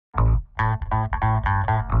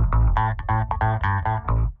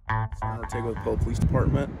Take with the Pueblo Police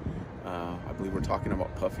Department. I believe we're talking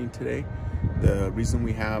about puffing today. The reason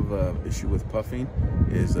we have an issue with puffing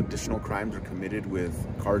is additional crimes are committed with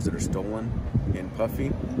cars that are stolen in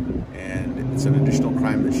puffing, and it's an additional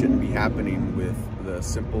crime that shouldn't be happening with the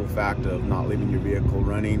simple fact of not leaving your vehicle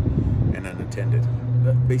running and unattended.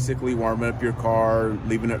 Basically warming up your car,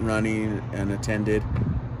 leaving it running unattended,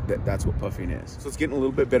 that's what puffing is. So it's getting a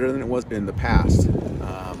little bit better than it was in the past.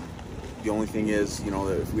 The only thing is,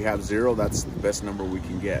 if we have 0, that's the best number we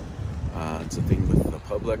can get. It's a thing with the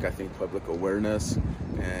public. I think public awareness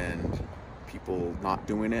and people not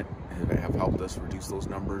doing it have helped us reduce those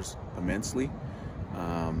numbers immensely.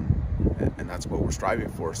 And that's what we're striving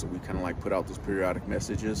for. So we kind of like put out those periodic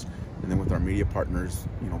messages, and then with our media partners,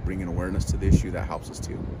 bringing awareness to the issue, that helps us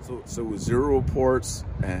too. So with 0 reports,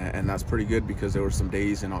 and that's pretty good because there were some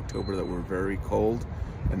days in October that were very cold,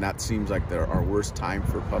 and that seems like our worst time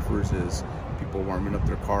for puffers is people warming up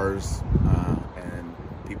their cars and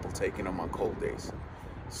people taking them on cold days.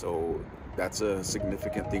 So that's a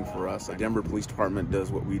significant thing for us. The Denver Police Department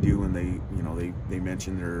does what we do, and they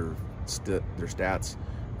mention their stats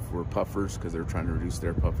for puffers because they're trying to reduce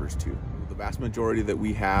their puffers too. The vast majority that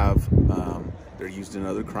we have, they're used in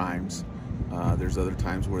other crimes. There's other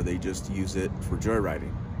times where they just use it for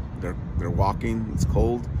joyriding. They're walking, it's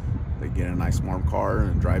cold, they get in a nice warm car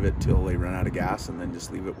and drive it till they run out of gas and then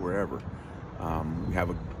just leave it wherever. We have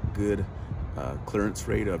a good clearance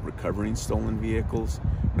rate of recovering stolen vehicles,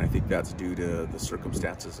 and I think that's due to the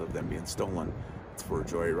circumstances of them being stolen. It's for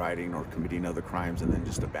joyriding or committing other crimes and then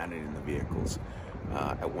just abandoning the vehicles.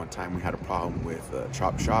 At one time we had a problem with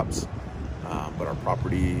chop shops, but our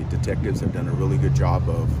property detectives have done a really good job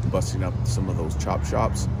of busting up some of those chop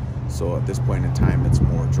shops. So at this point in time, it's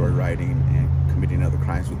more joyriding and committing other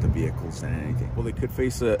crimes with the vehicles than anything. Well, they could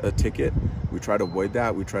face a ticket. We try to avoid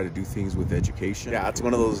that. We try to do things with education. Yeah, it's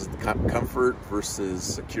one of those comfort versus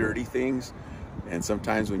security things. And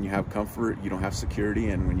sometimes when you have comfort, you don't have security,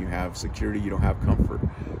 and when you have security, you don't have comfort.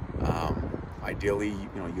 Ideally,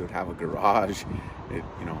 you would have a garage.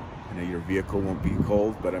 Your vehicle won't be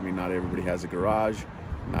cold, but I mean, not everybody has a garage.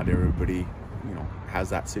 Not everybody, has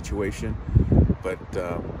that situation. But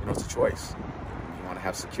it's a choice. You want to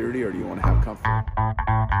have security, or do you want to have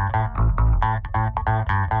comfort?